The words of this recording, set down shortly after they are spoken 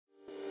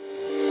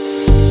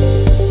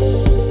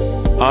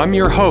I'm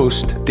your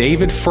host,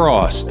 David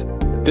Frost.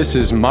 This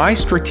is my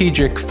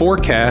strategic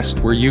forecast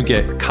where you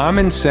get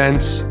common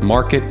sense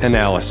market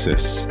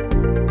analysis.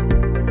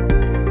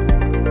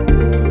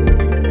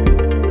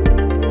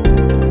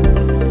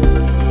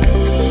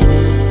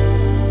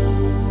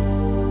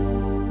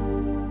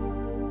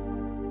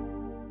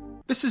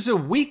 This is a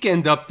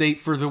weekend update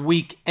for the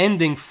week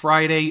ending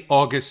Friday,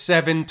 August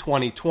 7,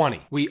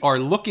 2020. We are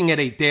looking at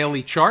a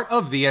daily chart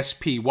of the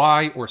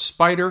SPY or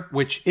Spider,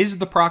 which is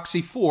the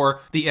proxy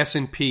for the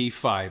S&P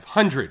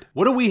 500.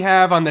 What do we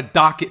have on the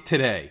docket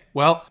today?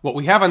 Well, what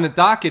we have on the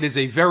docket is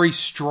a very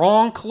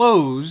strong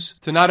close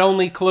to not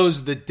only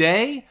close the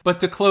day, but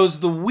to close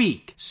the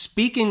week.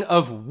 Speaking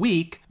of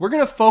week, we're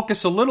going to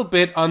focus a little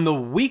bit on the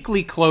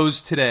weekly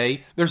close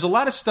today. There's a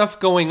lot of stuff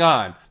going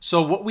on.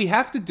 So what we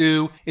have to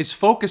do is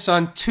focus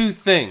on two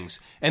things.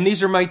 And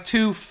these are my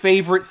two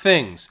favorite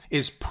things,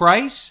 is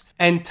price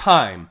and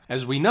time.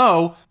 As we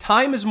know,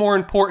 time is more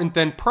important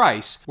than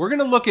price. We're going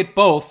to look at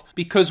both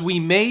because we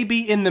may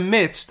be in the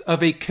midst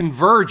of a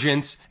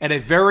convergence at a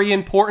very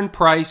important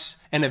price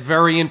and a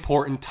very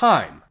important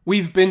time.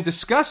 We've been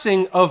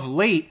discussing of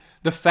late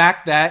the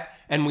fact that,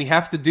 and we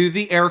have to do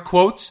the air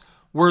quotes,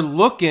 we're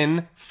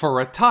looking for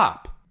a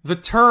top. The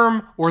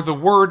term or the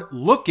word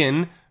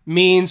looking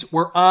means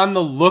we're on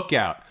the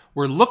lookout.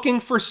 We're looking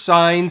for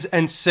signs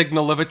and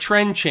signal of a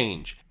trend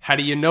change. How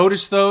do you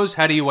notice those?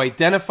 How do you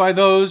identify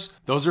those?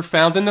 Those are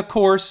found in the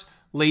course,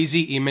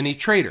 Lazy E-mini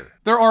Trader.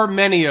 There are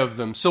many of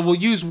them, so we'll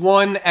use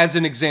one as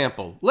an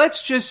example.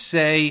 Let's just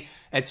say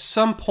at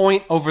some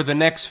point over the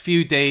next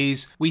few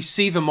days, we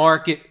see the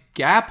market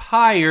gap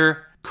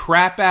higher,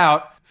 crap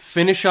out,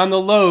 finish on the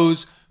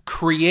lows,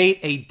 create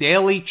a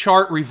daily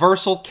chart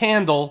reversal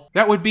candle.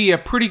 That would be a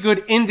pretty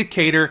good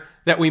indicator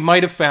that we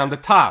might have found a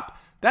top.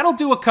 That'll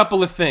do a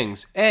couple of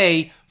things.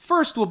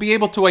 First, we'll be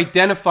able to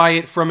identify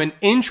it from an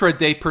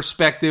intraday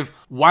perspective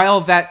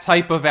while that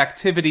type of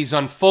activity is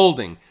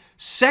unfolding.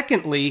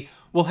 Secondly,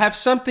 we'll have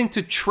something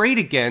to trade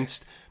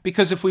against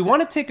because if we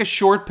want to take a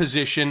short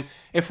position,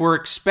 if we're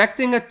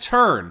expecting a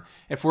turn,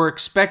 if we're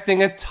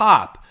expecting a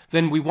top,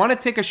 then we want to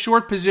take a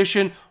short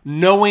position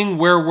knowing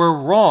where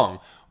we're wrong.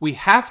 We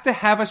have to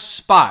have a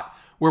spot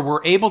where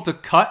we're able to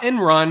cut and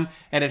run,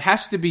 and it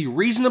has to be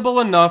reasonable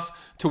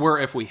enough to where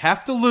if we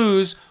have to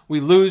lose, we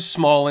lose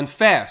small and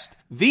fast.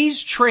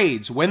 These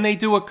trades, when they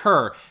do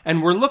occur,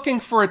 and we're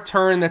looking for a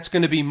turn that's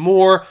going to be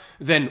more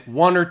than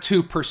 1 or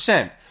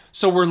 2%.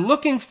 So we're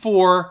looking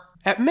for,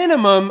 at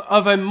minimum,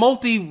 of a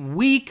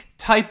multi-week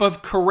type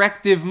of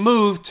corrective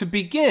move to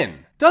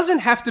begin. Doesn't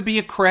have to be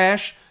a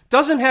crash,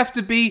 doesn't have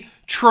to be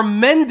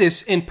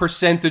tremendous in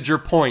percentage or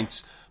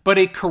points, but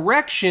a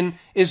correction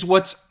is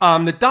what's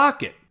on the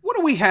docket. What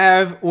do we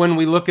have when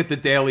we look at the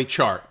daily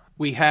chart?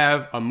 We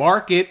have a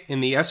market in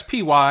the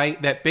SPY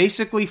that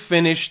basically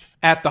finished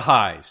at the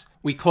highs.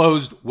 We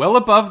closed well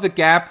above the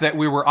gap that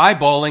we were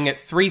eyeballing at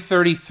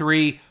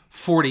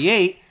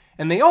 333.48,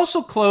 and they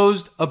also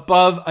closed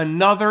above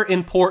another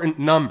important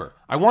number.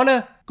 I want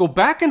to go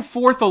back and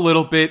forth a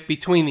little bit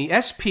between the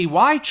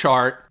SPY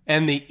chart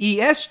and the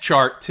ES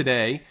chart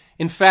today.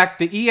 In fact,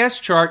 the ES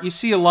chart, you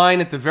see a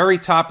line at the very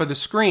top of the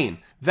screen.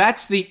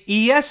 That's the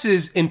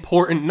ES's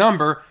important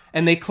number,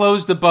 and they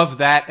closed above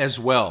that as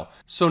well.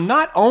 So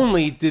not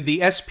only did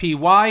the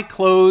SPY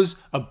close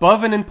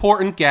above an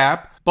important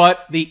gap,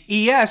 but the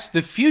ES,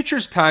 the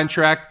futures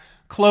contract,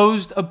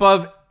 closed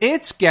above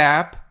its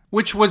gap,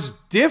 which was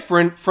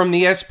different from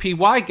the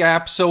SPY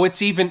gap, so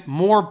it's even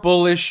more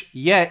bullish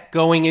yet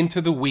going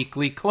into the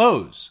weekly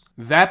close.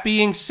 That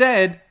being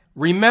said,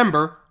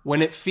 remember,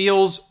 when it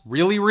feels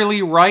really,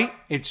 really right,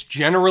 it's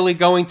generally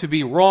going to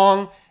be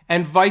wrong,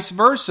 and vice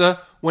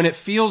versa, when it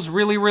feels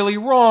really, really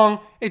wrong,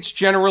 it's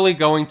generally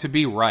going to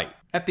be right.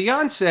 At the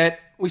onset,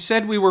 we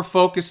said we were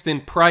focused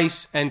in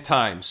price and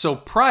time. So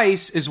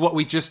price is what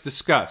we just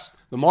discussed.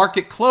 The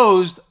market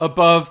closed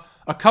above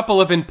a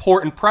couple of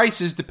important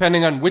prices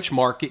depending on which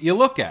market you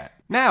look at.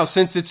 Now,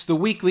 since it's the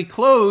weekly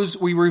close,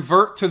 we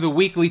revert to the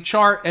weekly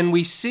chart and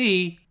we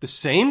see the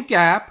same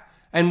gap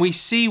and we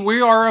see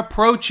we are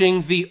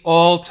approaching the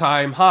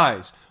all-time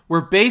highs. We're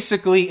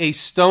basically a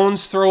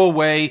stone's throw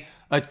away,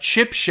 a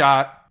chip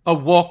shot, a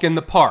walk in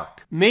the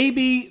park.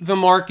 Maybe the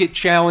market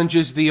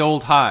challenges the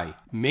old high.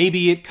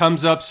 Maybe it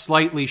comes up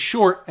slightly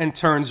short and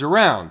turns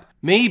around.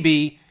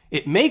 Maybe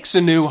it makes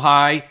a new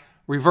high,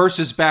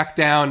 reverses back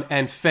down,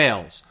 and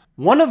fails.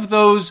 One of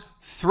those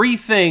three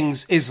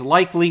things is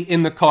likely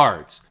in the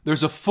cards.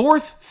 There's a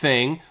fourth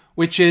thing,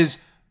 which is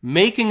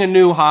making a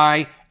new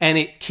high, and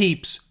it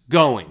keeps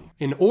going.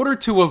 In order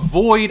to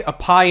avoid a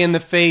pie in the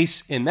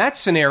face in that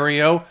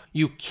scenario,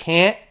 you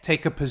can't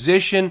take a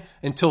position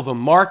until the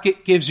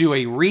market gives you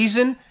a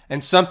reason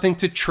and something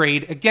to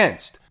trade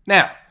against.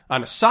 Now,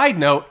 on a side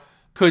note,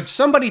 could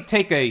somebody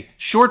take a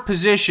short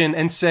position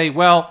and say,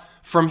 well,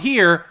 from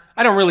here,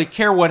 I don't really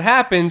care what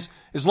happens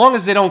as long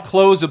as they don't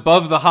close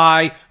above the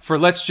high for,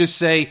 let's just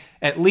say,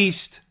 at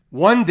least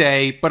one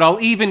day, but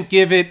I'll even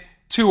give it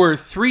 2 or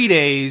 3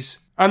 days.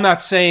 I'm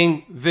not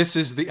saying this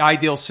is the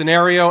ideal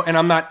scenario, and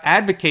I'm not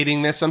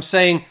advocating this. I'm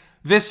saying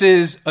this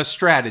is a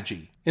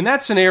strategy. In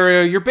that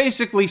scenario, you're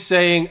basically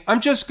saying,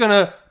 I'm just going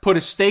to put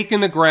a stake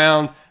in the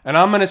ground and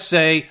I'm going to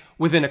say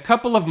within a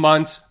couple of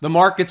months, the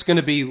market's going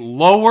to be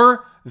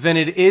lower than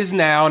it is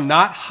now,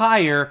 not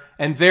higher,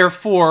 and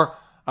therefore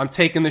I'm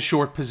taking the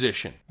short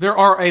position. There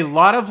are a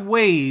lot of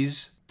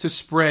ways to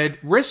spread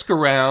risk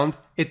around.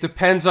 It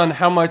depends on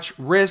how much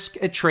risk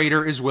a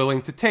trader is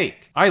willing to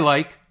take. I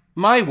like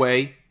my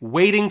way,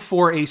 waiting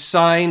for a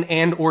sign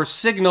and or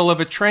signal of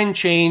a trend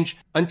change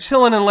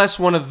until and unless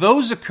one of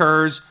those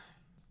occurs,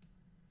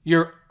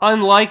 you're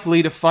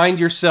unlikely to find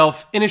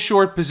yourself in a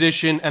short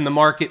position and the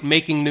market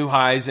making new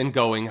highs and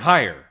going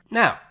higher.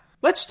 Now,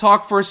 let's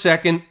talk for a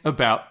second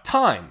about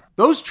time.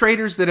 Those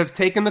traders that have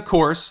taken the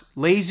course,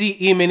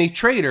 Lazy E-mini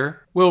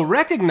Trader, will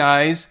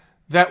recognize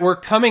that we're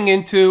coming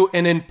into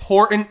an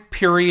important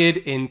period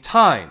in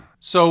time.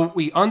 So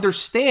we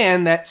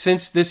understand that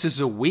since this is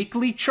a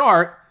weekly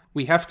chart,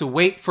 we have to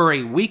wait for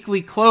a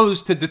weekly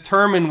close to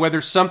determine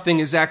whether something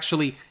is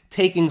actually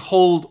taking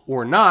hold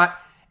or not.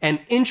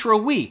 And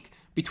intra-week,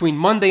 between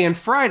Monday and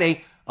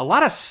Friday, a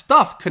lot of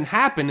stuff can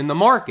happen in the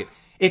market.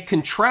 It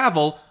can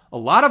travel a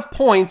lot of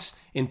points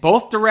in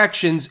both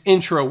directions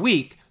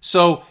intra-week.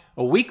 So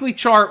a weekly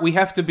chart, we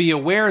have to be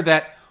aware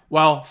that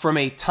while from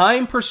a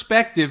time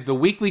perspective, the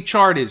weekly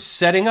chart is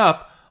setting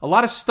up, a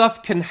lot of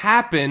stuff can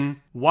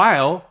happen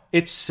while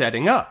it's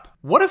setting up.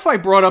 What if I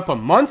brought up a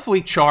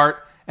monthly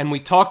chart and we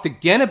talked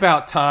again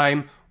about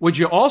time? Would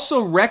you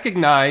also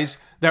recognize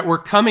that we're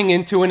coming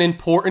into an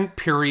important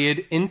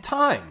period in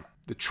time?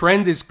 The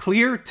trend is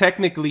clear.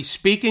 Technically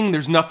speaking,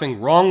 there's nothing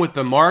wrong with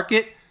the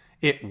market.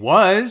 It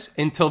was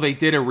until they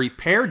did a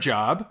repair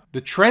job.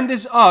 The trend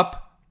is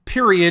up,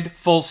 period,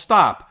 full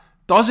stop.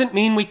 Doesn't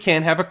mean we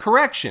can't have a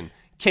correction.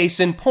 Case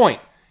in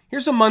point,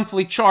 here's a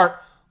monthly chart.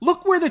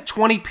 Look where the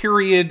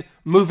 20-period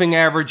moving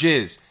average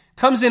is.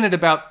 Comes in at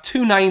about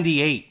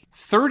 298.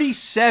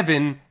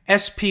 37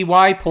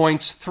 SPY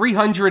points,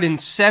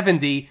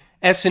 370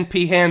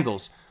 S&P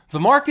handles. The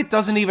market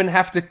doesn't even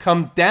have to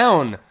come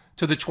down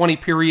to the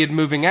 20-period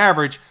moving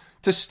average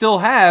to still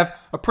have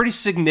a pretty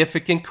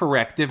significant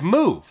corrective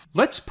move.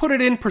 Let's put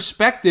it in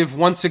perspective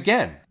once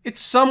again.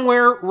 It's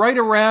somewhere right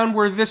around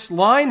where this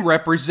line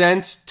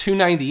represents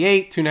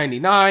 298,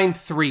 299,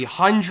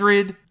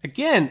 300.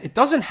 Again, it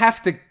doesn't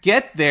have to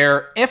get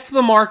there if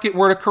the market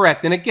were to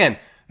correct. And again,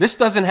 this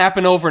doesn't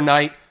happen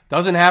overnight,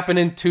 doesn't happen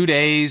in 2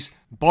 days,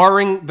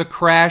 barring the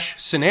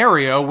crash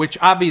scenario, which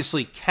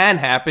obviously can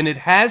happen. It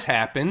has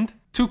happened.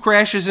 2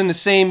 crashes in the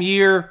same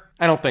year?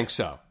 I don't think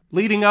so.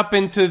 Leading up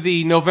into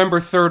the November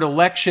 3rd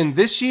election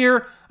this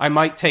year, I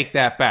might take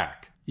that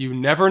back. You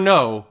never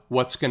know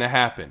what's going to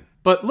happen.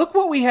 But look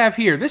what we have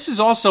here. This is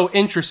also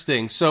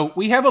interesting. So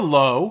we have a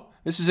low.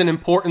 This is an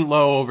important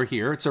low over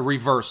here. It's a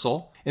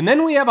reversal. And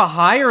then we have a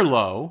higher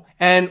low.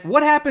 And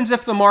what happens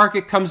if the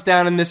market comes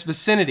down in this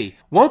vicinity?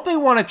 Won't they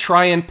want to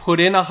try and put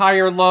in a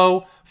higher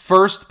low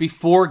first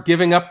before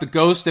giving up the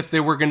ghost if they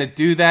were going to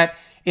do that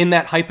in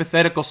that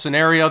hypothetical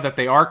scenario that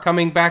they are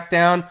coming back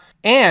down?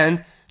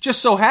 And just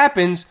so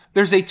happens,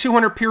 there's a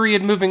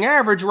 200-period moving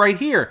average right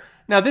here.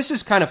 Now, this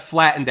is kind of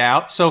flattened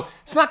out, so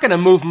it's not going to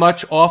move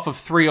much off of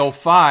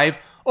 305.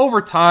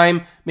 Over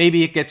time,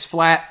 maybe it gets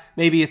flat,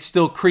 maybe it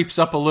still creeps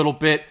up a little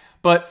bit,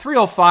 but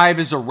 305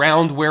 is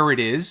around where it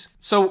is.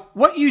 So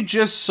what you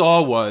just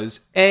saw was,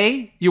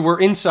 A, you were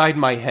inside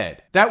my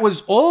head. That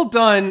was all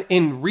done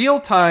in real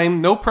time,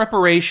 no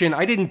preparation.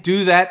 I didn't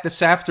do that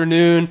this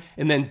afternoon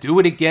and then do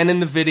it again in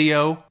the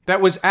video.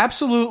 That was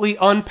absolutely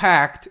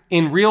unpacked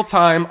in real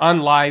time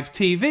on live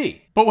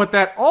TV. But what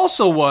that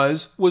also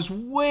was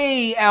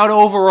way out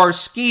over our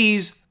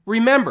skis.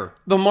 Remember,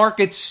 the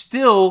market's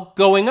still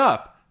going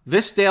up.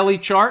 This daily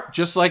chart,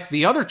 just like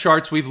the other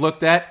charts we've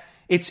looked at,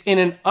 it's in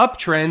an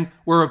uptrend.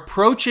 We're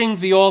approaching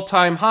the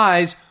all-time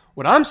highs.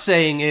 What I'm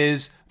saying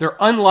is they're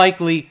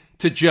unlikely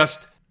to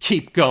just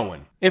keep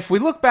going. If we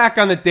look back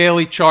on the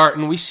daily chart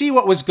and we see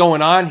what was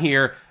going on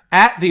here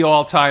at the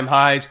all-time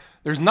highs,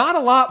 there's not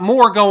a lot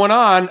more going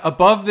on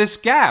above this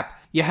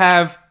gap. You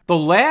have the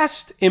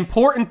last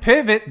important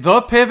pivot,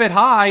 the pivot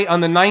high on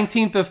the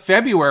 19th of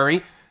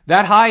February.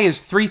 That high is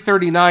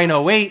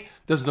 339.08.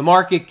 Does the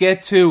market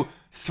get to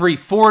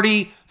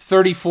 340?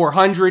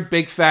 3,400,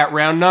 big fat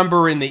round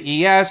number in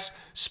the ES,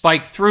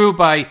 spike through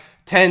by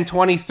 10,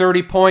 20,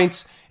 30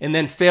 points, and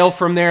then fail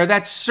from there.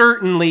 That's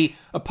certainly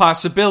a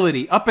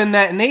possibility. Up in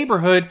that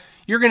neighborhood,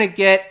 you're going to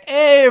get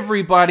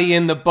everybody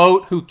in the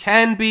boat who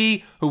can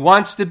be, who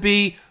wants to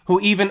be, who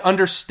even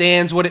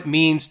understands what it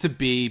means to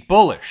be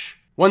bullish.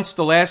 Once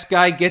the last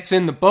guy gets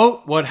in the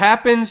boat, what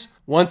happens?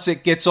 Once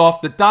it gets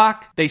off the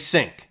dock, they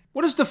sink.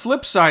 What does the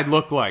flip side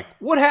look like?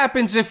 What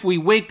happens if we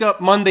wake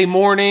up Monday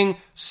morning,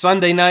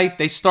 Sunday night,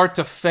 they start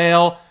to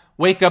fail,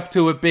 wake up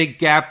to a big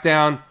gap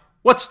down?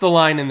 What's the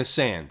line in the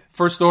sand?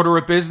 First order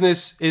of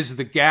business is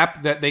the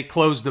gap that they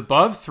closed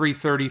above,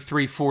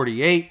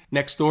 333.48.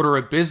 Next order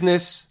of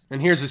business,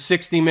 and here's a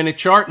 60-minute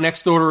chart.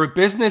 Next order of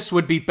business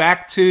would be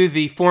back to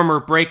the former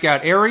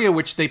breakout area,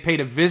 which they paid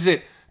a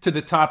visit to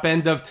the top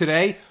end of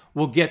today.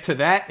 We'll get to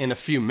that in a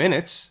few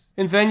minutes.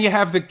 And then you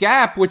have the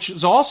gap, which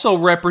is also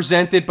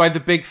represented by the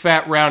big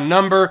fat round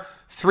number,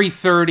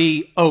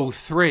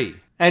 330.03.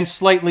 And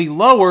slightly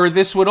lower,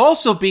 this would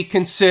also be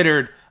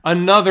considered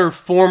another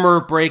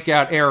former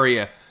breakout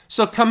area.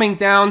 So coming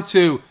down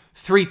to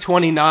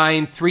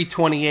 329,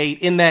 328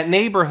 in that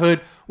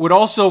neighborhood would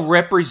also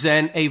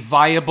represent a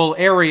viable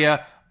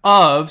area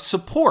of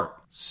support.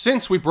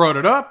 Since we brought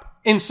it up,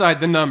 inside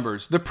the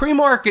numbers, the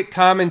pre-market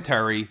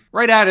commentary,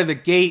 right out of the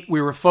gate,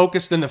 we were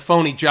focused on the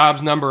phony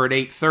jobs number at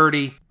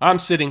 8:30. I'm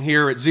sitting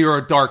here at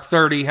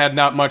 0:30, had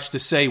not much to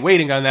say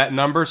waiting on that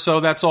number, so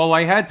that's all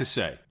I had to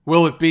say.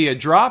 Will it be a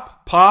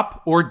drop,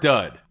 pop, or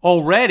dud?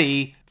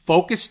 Already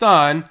focused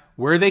on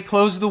where they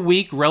close the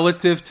week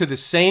relative to the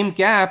same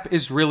gap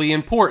is really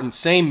important.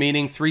 Same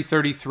meaning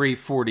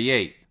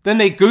 333.48. Then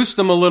they goosed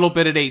them a little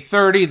bit at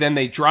 8:30, then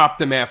they dropped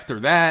them after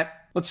that.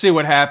 Let's see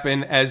what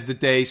happened as the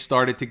day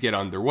started to get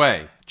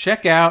underway.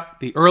 Check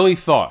out the early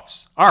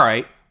thoughts. All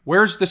right,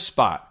 where's the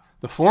spot?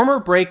 The former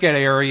breakout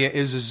area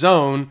is a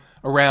zone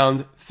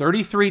around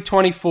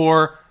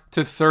 33.24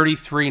 to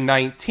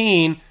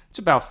 33.19. It's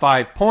about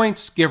 5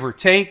 points, give or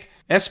take.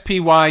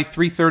 SPY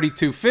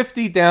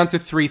 332.50 down to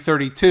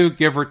 332,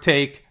 give or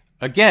take.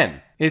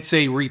 Again, it's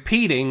a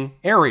repeating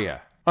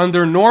area.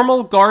 Under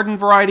normal garden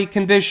variety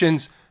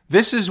conditions,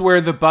 this is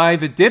where the buy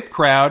the dip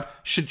crowd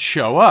should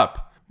show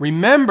up.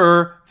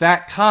 Remember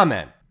that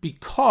comment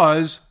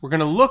because we're going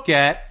to look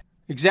at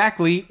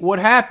exactly what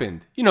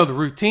happened. You know the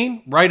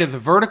routine, right of the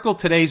vertical,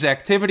 today's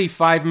activity,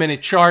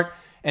 5-minute chart,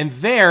 and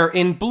there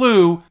in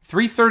blue,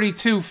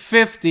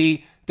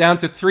 332.50 down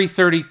to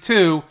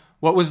 332.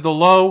 What was the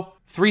low?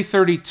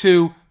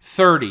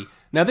 332.30.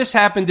 Now this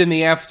happened in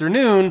the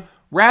afternoon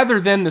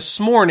rather than this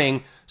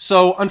morning,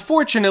 so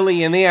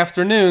unfortunately in the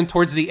afternoon,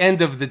 towards the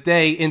end of the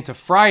day into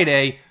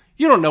Friday,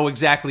 you don't know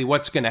exactly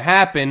what's going to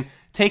happen.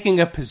 Taking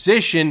a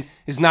position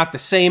is not the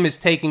same as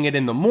taking it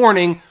in the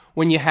morning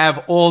when you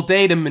have all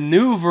day to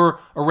maneuver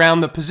around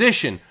the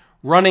position.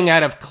 Running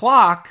out of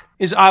clock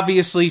is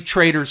obviously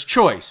trader's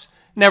choice.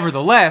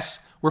 Nevertheless,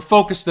 we're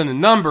focused on the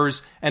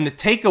numbers, and the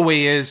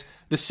takeaway is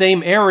the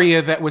same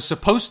area that was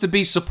supposed to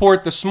be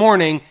support this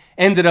morning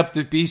ended up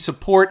to be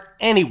support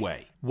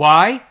anyway.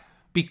 Why?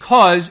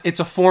 Because it's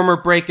a former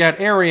breakout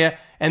area,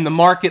 and the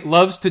market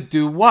loves to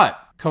do what?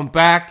 Come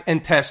back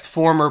and test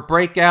former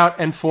breakout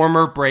and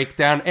former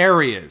breakdown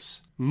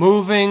areas.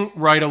 Moving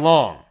right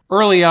along.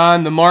 Early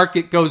on, the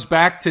market goes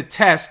back to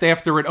test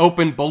after it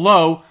opened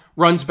below,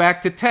 runs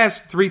back to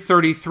test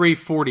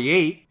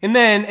 333.48. And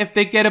then if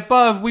they get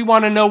above, we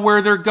want to know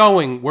where they're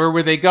going. Where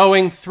were they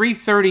going?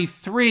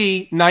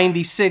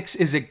 333.96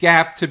 is a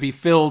gap to be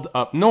filled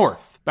up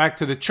north. Back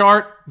to the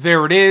chart.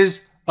 There it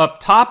is. Up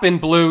top in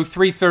blue,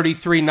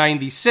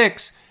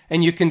 333.96.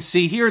 And you can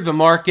see here the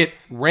market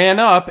ran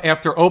up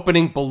after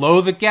opening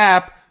below the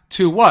gap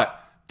to what?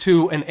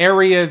 To an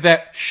area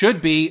that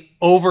should be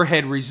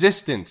overhead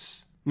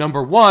resistance.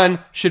 Number one,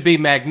 should be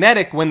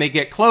magnetic when they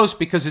get close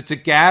because it's a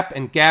gap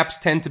and gaps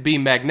tend to be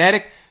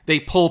magnetic.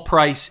 They pull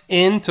price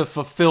in to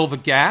fulfill the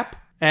gap.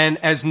 And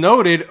as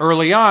noted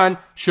early on,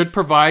 should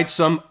provide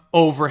some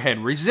overhead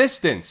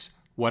resistance.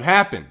 What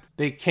happened?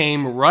 They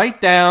came right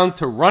down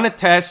to run a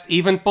test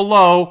even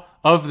below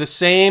of the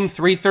same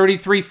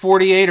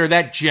 333.48 or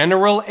that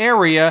general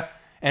area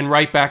and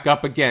right back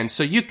up again.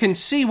 So you can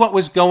see what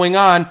was going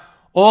on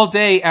all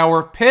day.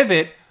 Our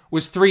pivot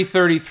was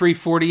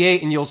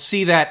 333.48 and you'll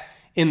see that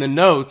in the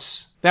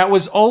notes. That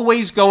was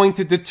always going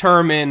to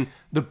determine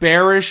the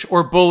bearish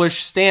or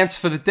bullish stance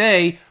for the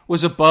day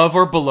was above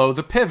or below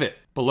the pivot.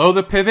 Below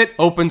the pivot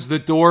opens the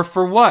door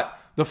for what?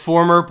 The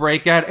former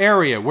breakout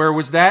area. Where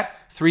was that?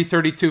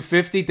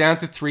 332.50 down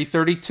to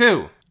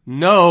 332.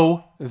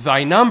 Know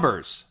thy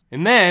numbers.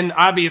 And then,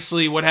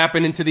 obviously, what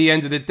happened into the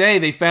end of the day,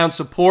 they found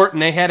support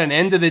and they had an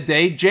end of the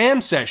day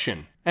jam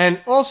session.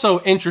 And also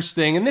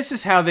interesting, and this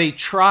is how they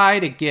try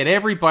to get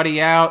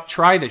everybody out,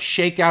 try the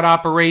shakeout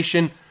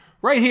operation.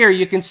 Right here,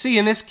 you can see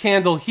in this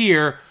candle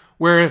here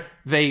where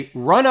they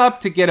run up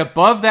to get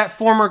above that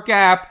former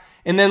gap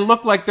and then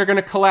look like they're going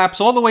to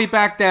collapse all the way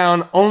back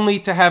down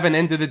only to have an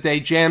end of the day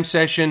jam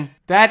session.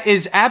 That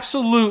is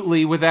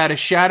absolutely, without a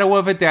shadow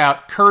of a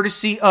doubt,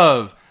 courtesy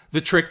of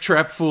the Trick,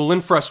 Trap, Fool,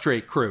 and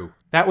Frustrate crew.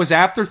 That was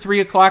after 3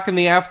 o'clock in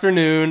the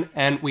afternoon,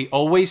 and we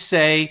always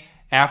say,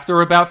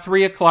 after about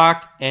 3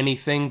 o'clock,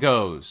 anything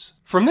goes.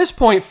 From this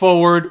point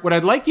forward, what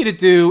I'd like you to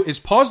do is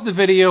pause the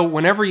video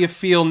whenever you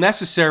feel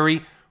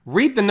necessary,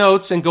 read the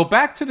notes, and go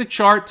back to the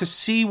chart to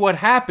see what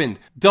happened.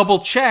 Double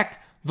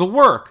check the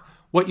work.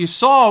 What you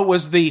saw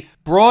was the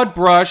broad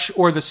brush,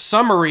 or the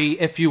summary,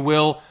 if you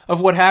will,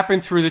 of what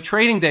happened through the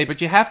trading day, but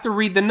you have to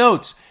read the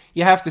notes.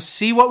 You have to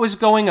see what was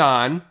going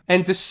on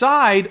and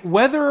decide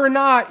whether or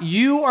not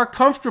you are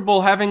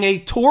comfortable having a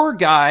tour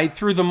guide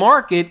through the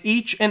market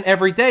each and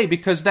every day,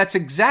 because that's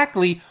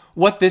exactly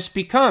what this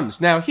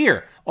becomes. Now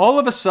here, all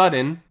of a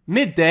sudden,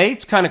 midday,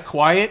 it's kind of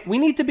quiet. We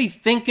need to be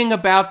thinking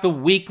about the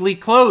weekly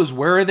close.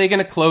 Where are they going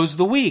to close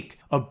the week?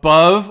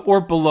 Above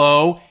or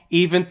below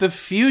even the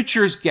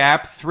futures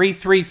gap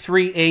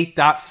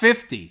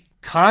 3338.50.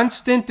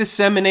 Constant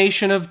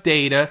dissemination of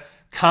data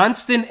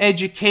constant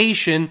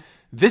education.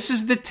 This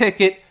is the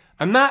ticket.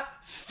 I'm not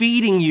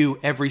feeding you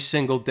every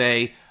single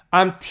day.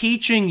 I'm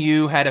teaching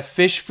you how to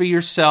fish for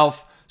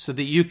yourself so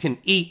that you can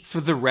eat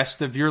for the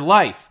rest of your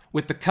life.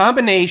 With the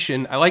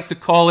combination, I like to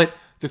call it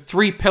the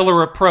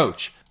 3-pillar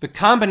approach. The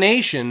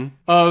combination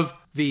of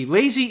the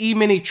Lazy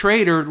E-mini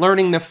trader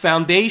learning the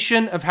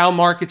foundation of how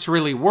markets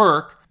really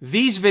work,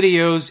 these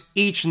videos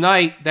each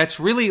night, that's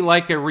really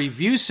like a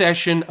review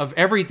session of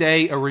every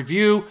day, a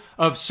review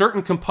of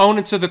certain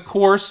components of the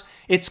course.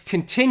 It's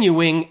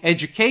continuing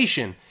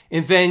education.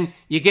 And then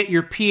you get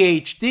your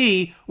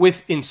PhD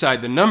with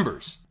Inside the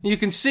Numbers. You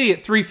can see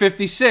at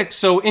 3:56,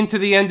 so into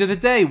the end of the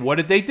day, what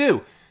did they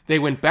do? They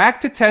went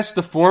back to test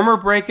the former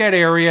breakout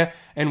area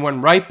and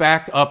went right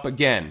back up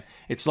again.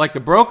 It's like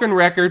a broken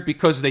record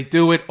because they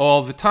do it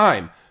all the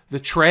time. The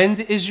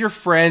trend is your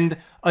friend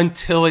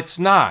until it's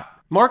not.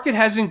 Market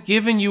hasn't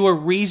given you a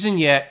reason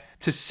yet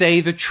to say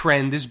the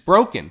trend is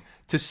broken,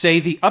 to say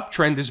the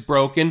uptrend is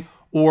broken,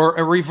 or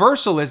a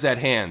reversal is at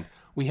hand.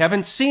 We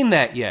haven't seen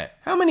that yet.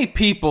 How many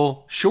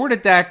people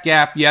shorted that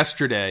gap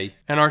yesterday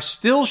and are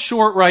still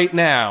short right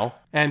now?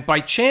 And by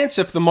chance,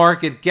 if the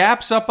market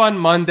gaps up on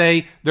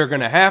Monday, they're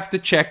going to have to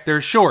check their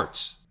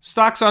shorts.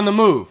 Stocks on the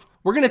move.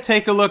 We're going to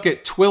take a look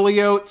at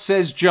Twilio. It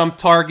says jump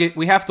target.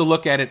 We have to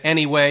look at it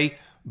anyway.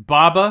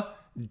 BABA,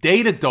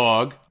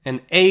 Datadog,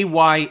 and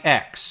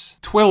AYX.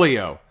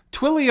 Twilio.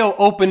 Twilio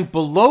opened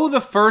below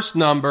the first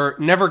number,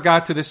 never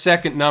got to the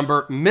second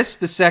number, missed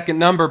the second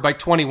number by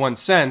 21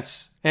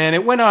 cents. And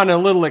it went on a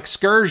little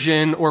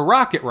excursion or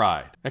rocket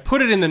ride. I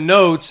put it in the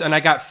notes and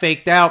I got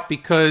faked out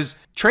because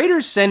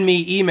traders send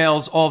me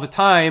emails all the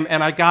time,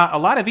 and I got a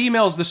lot of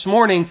emails this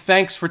morning,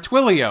 thanks for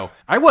Twilio.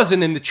 I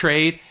wasn't in the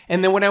trade,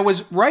 and then when I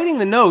was writing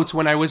the notes,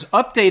 when I was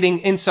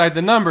updating Inside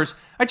the Numbers,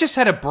 I just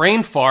had a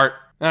brain fart,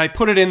 and I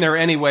put it in there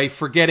anyway,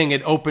 forgetting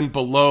it opened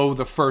below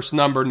the first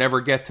number,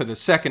 never get to the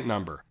second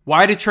number.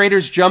 Why did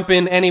traders jump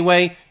in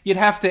anyway? You'd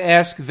have to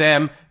ask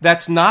them.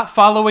 That's not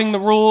following the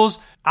rules.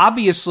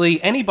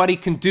 Obviously, anybody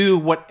can do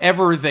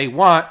whatever they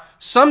want.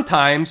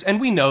 Sometimes,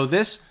 and we know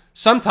this,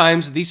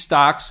 sometimes these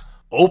stocks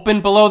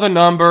open below the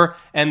number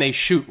and they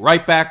shoot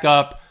right back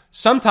up.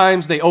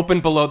 Sometimes they open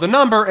below the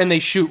number and they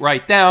shoot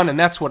right down, and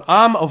that's what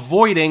I'm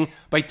avoiding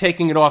by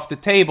taking it off the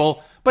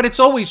table. But it's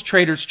always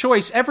trader's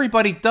choice.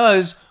 Everybody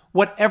does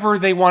whatever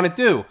they want to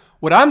do.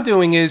 What I'm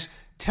doing is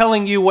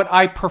telling you what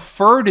I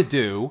prefer to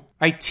do.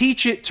 I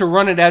teach it to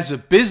run it as a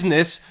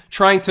business,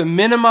 trying to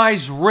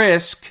minimize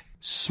risk,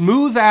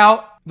 smooth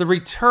out the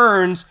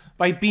returns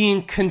by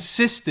being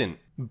consistent.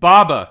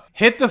 BABA,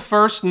 hit the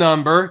first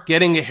number,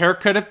 getting a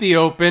haircut at the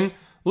open.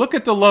 Look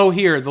at the low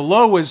here. The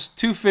low was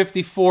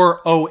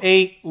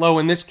 254.08. Low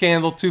in this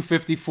candle,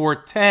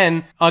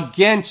 254.10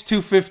 against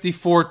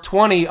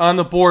 254.20 on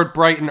the board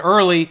bright and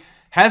early.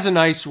 Has a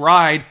nice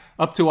ride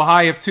up to a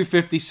high of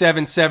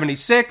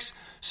 257.76.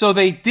 So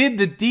they did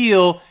the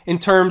deal in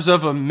terms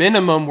of a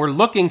minimum we're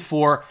looking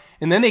for,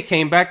 and then they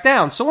came back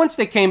down. So once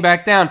they came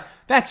back down,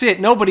 that's it.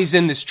 Nobody's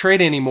in this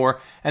trade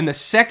anymore. And the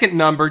second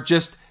number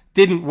just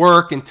didn't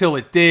work until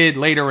it did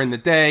later in the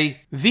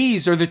day.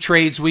 These are the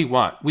trades we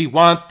want. We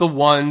want the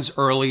ones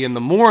early in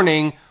the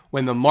morning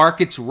when the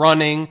market's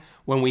running,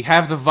 when we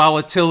have the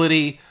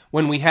volatility,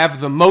 when we have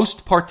the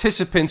most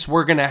participants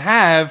we're going to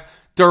have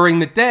during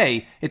the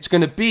day. It's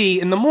going to be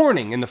in the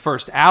morning, in the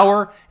first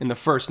hour, in the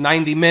first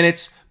 90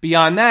 minutes.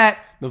 Beyond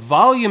that, the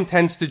volume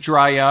tends to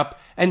dry up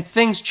and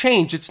things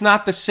change. It's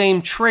not the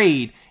same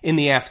trade in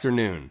the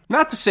afternoon.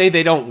 Not to say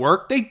they don't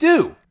work, they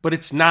do, but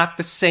it's not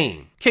the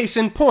same. Case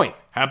in point,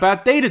 how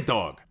about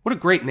Datadog? What a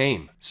great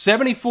name.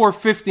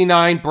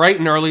 74.59, bright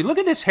and early. Look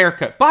at this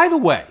haircut. By the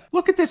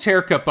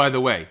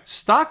way,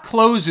 stock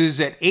closes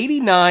at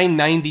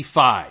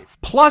 89.95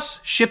 plus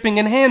shipping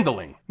and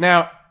handling.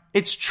 Now,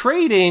 it's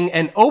trading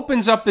and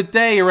opens up the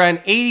day around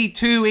 $82,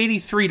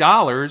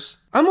 $83.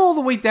 I'm all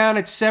the way down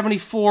at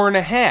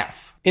 74.5.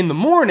 In the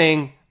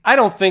morning, I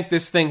don't think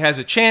this thing has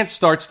a chance,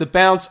 starts to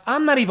bounce.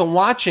 I'm not even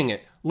watching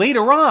it.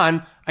 Later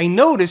on, I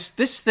notice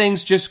this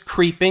thing's just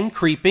creeping.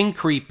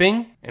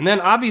 And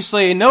then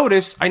obviously I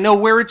know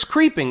where it's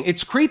creeping.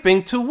 It's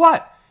creeping to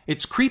what?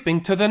 It's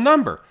creeping to the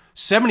number.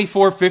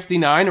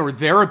 74.59 or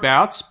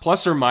thereabouts,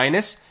 plus or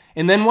minus.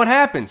 And then what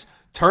happens?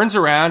 Turns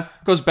around,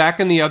 goes back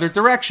in the other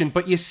direction.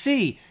 But you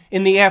see,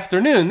 in the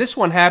afternoon, this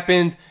one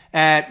happened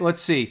at,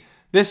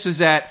 this is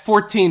at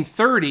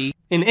 14:30.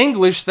 In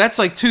English, that's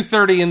like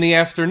 2:30 in the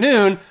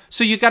afternoon.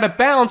 So you got a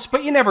bounce,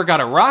 but you never got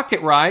a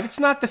rocket ride. It's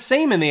not the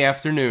same in the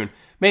afternoon.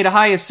 Made a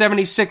high of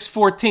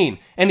 76.14.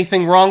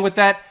 Anything wrong with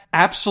that?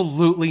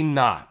 Absolutely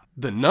not.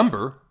 The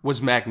number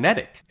was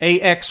magnetic.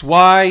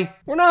 AXY,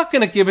 we're not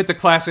going to give it the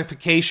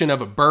classification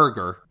of a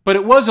burger, but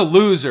it was a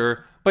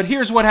loser. But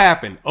here's what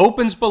happened.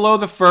 Opens below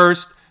the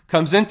first,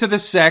 comes into the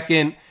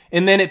second,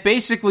 and then it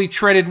basically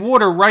treaded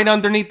water right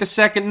underneath the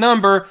second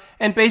number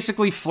and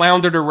basically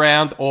floundered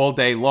around all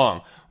day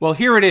long. Well,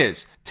 here it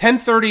is.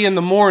 10:30 in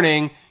the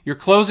morning, your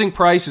closing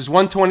price is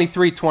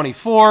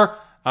 123.24.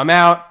 I'm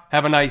out.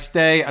 Have a nice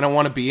day. I don't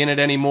want to be in it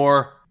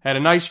anymore. Had a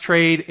nice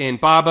trade in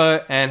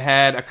BABA and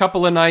had a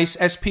couple of nice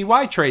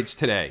SPY trades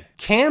today.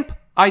 Camp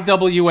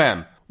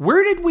IWM.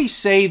 Where did we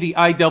say the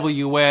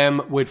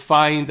IWM would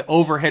find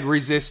overhead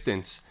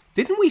resistance?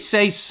 Didn't we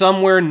say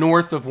somewhere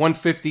north of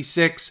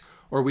 156,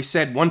 or we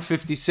said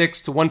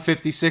 156 to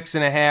 156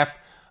 and a half?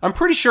 I'm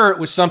pretty sure it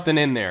was something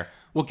in there.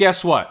 Well,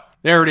 guess what?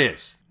 There it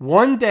is.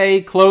 1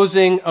 day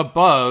closing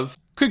above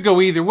could go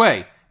either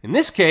way. In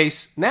this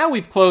case, now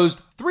we've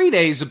closed 3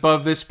 days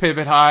above this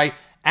pivot high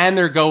and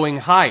they're going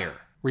higher.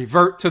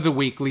 Revert to the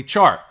weekly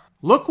chart.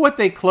 Look what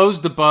they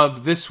closed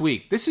above this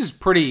week. This is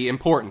pretty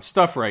important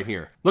stuff right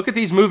here. Look at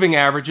these moving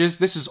averages.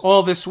 This is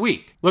all this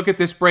week. Look at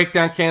this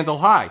breakdown candle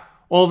high.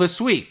 All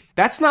this week.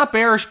 That's not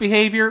bearish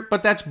behavior,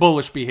 but that's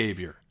bullish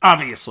behavior.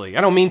 Obviously.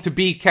 I don't mean to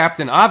be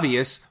Captain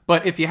Obvious,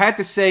 but if you had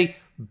to say,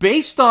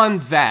 based on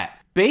that,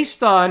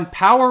 based on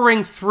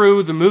powering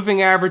through the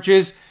moving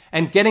averages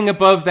and getting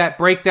above that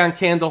breakdown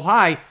candle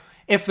high,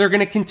 if they're going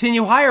to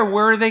continue higher,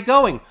 where are they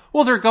going?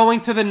 Well, they're going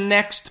to the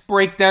next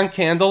breakdown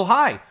candle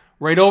high.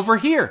 Right over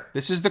here.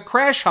 This is the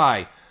crash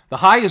high. The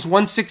high is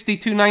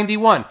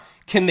 162.91.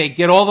 Can they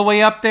get all the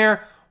way up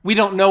there? We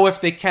don't know if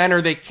they can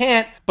or they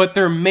can't, but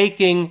they're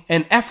making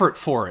an effort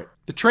for it.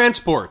 The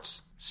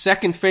transports.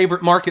 Second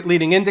favorite market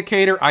leading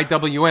indicator.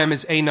 IWM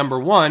is A number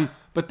 1,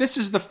 but this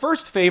is the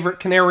first favorite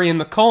canary in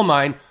the coal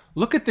mine.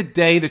 Look at the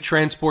day the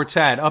transports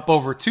had. Up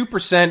over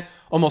 2%,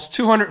 almost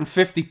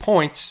 250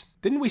 points.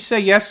 Didn't we say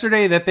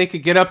yesterday that they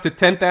could get up to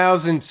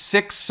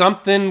 10,006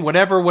 something,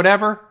 whatever?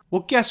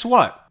 Well, guess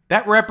what?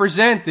 That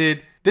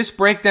represented this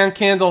breakdown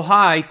candle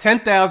high,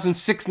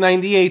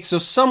 10,698. So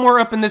somewhere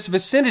up in this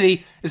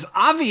vicinity is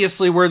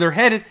obviously where they're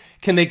headed.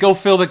 Can they go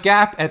fill the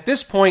gap? At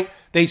this point,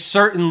 they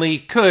certainly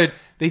could.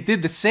 They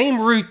did the same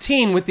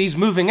routine with these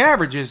moving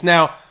averages.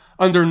 Now,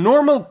 under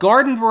normal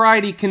garden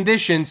variety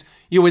conditions,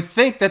 you would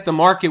think that the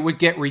market would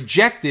get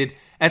rejected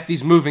at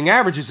these moving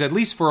averages, at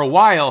least for a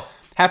while,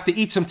 have to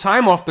eat some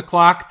time off the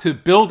clock to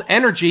build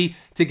energy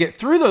to get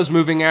through those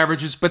moving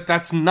averages, but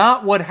that's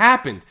not what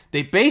happened.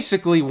 They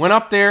basically went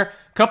up there,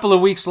 a couple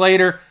of weeks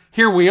later,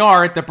 here we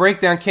are at the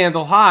breakdown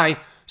candle high.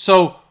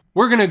 So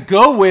we're going to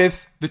go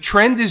with the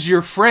trend is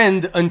your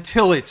friend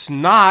until it's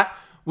not.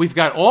 We've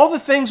got all the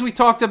things we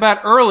talked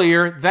about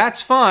earlier, that's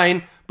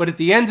fine, but at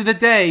the end of the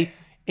day,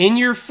 in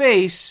your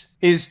face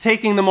is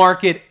taking the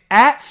market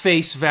at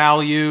face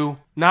value,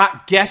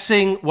 not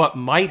guessing what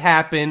might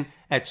happen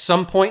at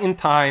some point in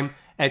time,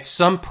 at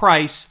some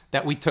price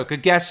that we took a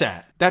guess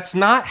at. That's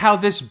not how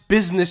this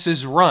business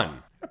is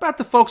run. What about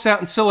the folks out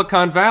in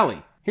Silicon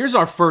Valley? Here's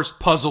our first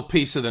puzzle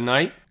piece of the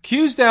night.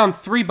 Q's down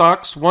 $3,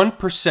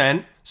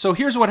 1%. So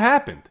here's what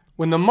happened.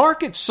 When the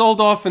market sold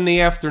off in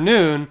the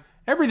afternoon,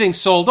 everything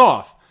sold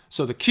off.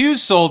 So the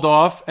Q's sold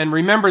off, and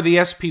remember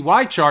the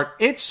SPY chart,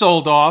 it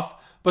sold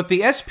off, but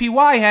the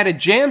SPY had a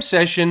jam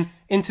session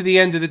into the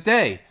end of the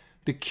day.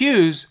 The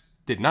Q's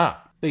did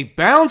not. They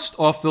bounced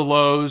off the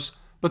lows,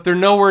 but they're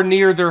nowhere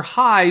near their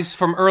highs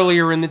from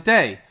earlier in the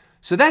day.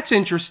 So that's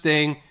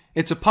interesting.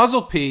 It's a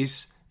puzzle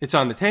piece. It's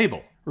on the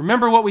table.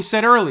 Remember what we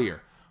said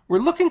earlier. We're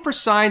looking for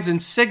signs and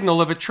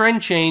signal of a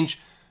trend change.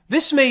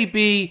 This may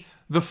be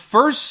the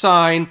first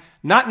sign,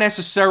 not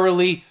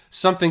necessarily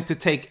something to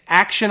take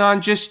action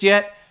on just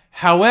yet.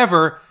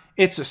 However,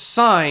 it's a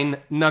sign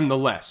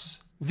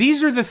nonetheless.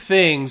 These are the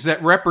things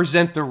that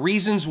represent the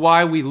reasons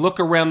why we look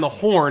around the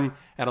horn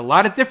at a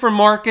lot of different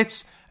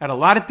markets, at a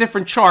lot of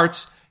different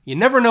charts. You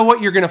never know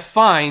what you're going to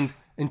find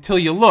until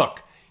you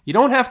look. You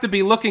don't have to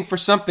be looking for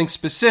something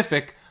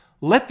specific.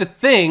 Let the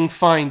thing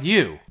find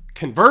you.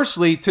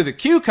 Conversely, to the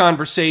Q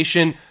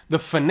conversation, the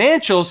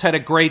financials had a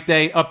great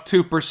day, up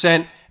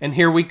 2%, and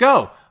here we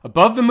go.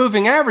 Above the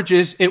moving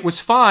averages, it was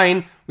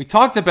fine. We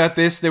talked about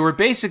this. They were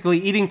basically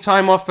eating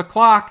time off the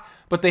clock,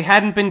 but they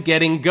hadn't been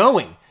getting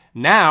going.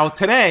 Now,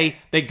 today,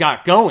 they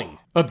got going.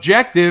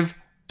 Objective,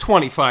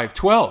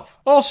 25.12.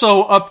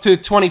 Also up to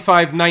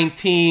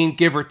 25.19,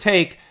 give or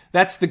take.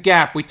 That's the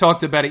gap. We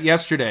talked about it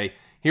yesterday.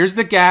 Here's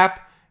the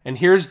gap, and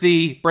here's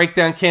the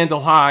breakdown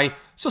candle high.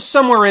 So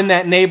somewhere in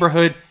that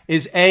neighborhood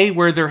is A,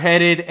 where they're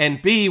headed,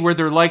 and B, where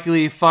they're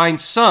likely to find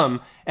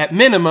some, at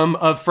minimum,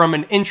 of from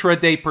an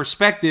intraday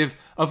perspective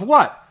of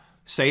what?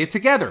 Say it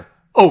together.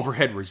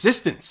 Overhead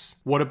resistance.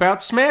 What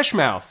about smash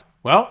mouth?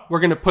 Well, we're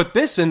going to put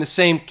this in the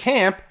same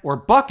camp or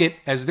bucket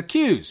as the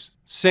Qs.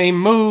 Same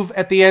move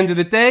at the end of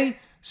the day,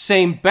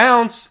 same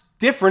bounce,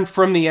 different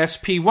from the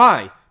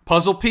SPY.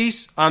 Puzzle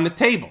piece on the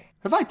table.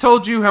 Have I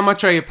told you how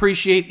much I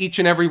appreciate each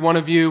and every one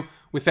of you?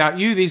 Without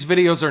you, these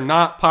videos are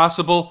not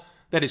possible.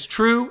 That is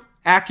true,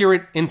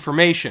 accurate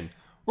information.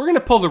 We're going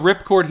to pull the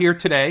ripcord here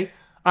today.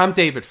 I'm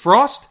David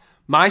Frost,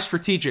 my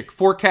strategic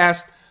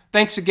forecast.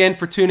 Thanks again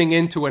for tuning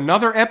in to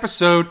another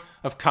episode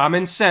of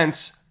Common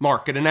Sense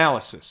Market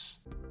Analysis.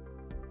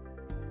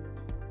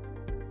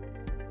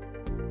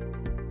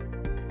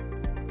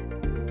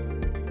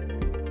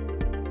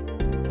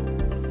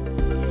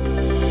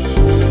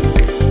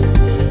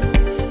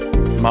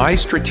 My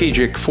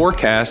Strategic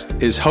Forecast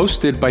is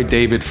hosted by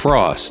David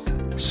Frost.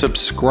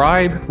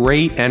 Subscribe,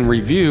 rate, and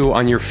review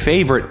on your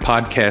favorite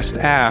podcast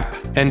app,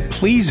 and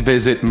please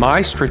visit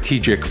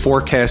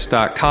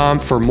mystrategicforecast.com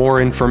for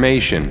more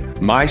information.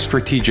 My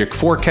Strategic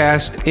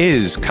Forecast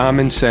is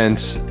common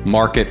sense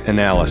market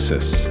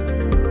analysis.